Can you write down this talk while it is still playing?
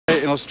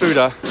today in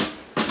Ostróda,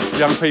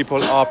 young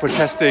people are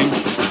protesting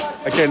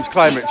against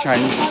climate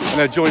change and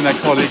they're joining their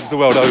colleagues the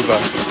world over.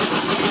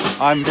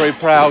 I'm very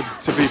proud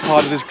to be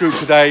part of this group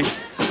today.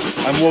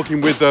 I'm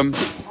walking with them,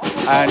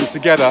 and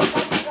together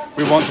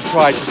we want to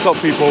try to stop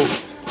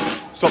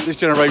this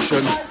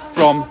generation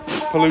from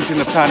polluting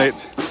the planet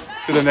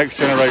to the next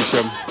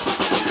generation.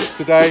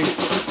 Today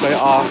they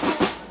are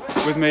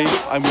with me,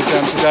 I'm with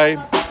them today,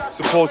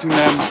 supporting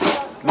them,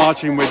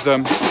 marching with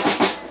them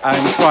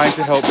and trying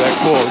to help their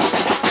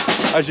cause.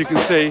 As you can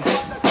see,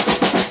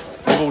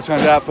 they've all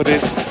turned out for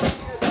this,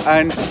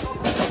 and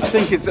I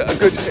think it's a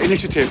good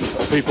initiative,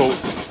 people.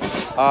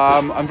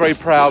 I'm very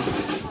proud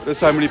that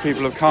so many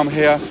people have come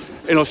here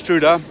in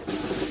Ostróda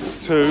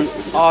to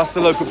ask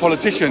the local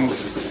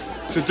politicians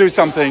to do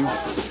something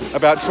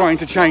about trying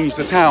to change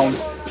the town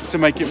to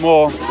make it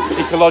more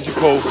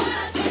ecological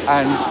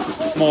and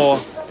more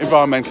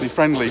environmentally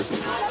friendly.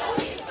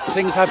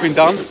 Things have been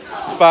done,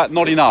 but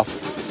not enough.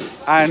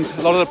 And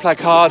a lot of the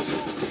placards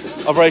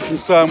are very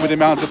concerned with the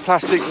amount of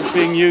plastic that's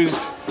being used,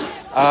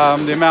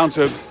 the amount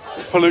of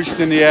pollution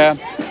in the air,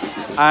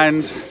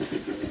 and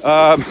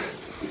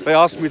they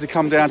asked me to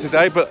come down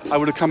today, but I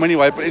would have come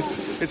anyway. But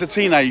it's a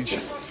teenage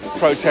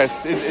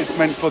protest. It's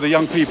meant for the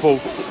young people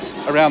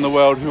around the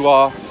world who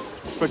are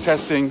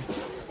protesting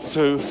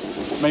to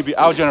maybe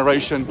our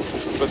generation,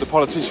 but the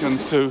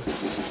politicians to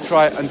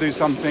try and do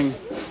something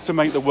to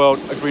make the world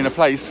a greener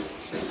place.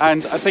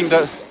 And I think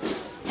that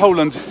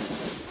Poland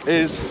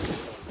is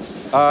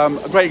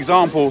a great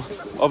example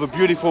of a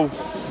beautiful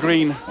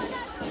green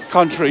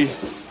country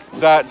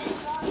that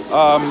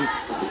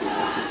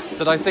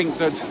I think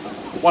that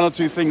one or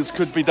two things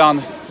could be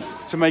done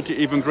to make it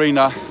even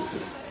greener,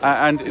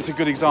 and it's a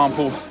good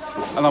example,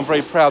 and I'm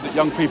very proud that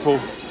young people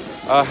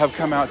have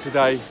come out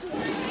today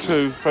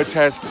to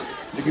protest.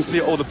 You can see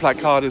all the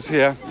placarders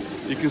here,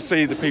 you can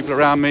see the people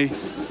around me.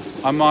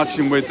 I'm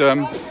marching with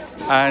them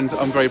and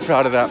I'm very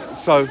proud of that.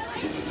 So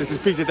this is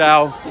Peter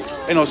Dow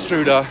in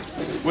Ostróda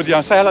with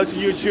you. Say hello to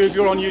YouTube,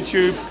 you're on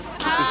YouTube.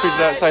 This is Peter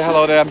Dow, say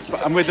hello there.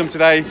 I'm with them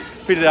today,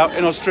 Peter Dow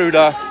in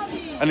Ostróda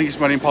and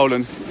Englishman in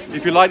Poland.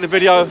 If you like the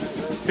video,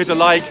 hit a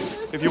like.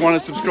 If you want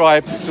to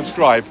subscribe,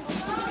 subscribe.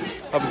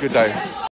 Have a good day.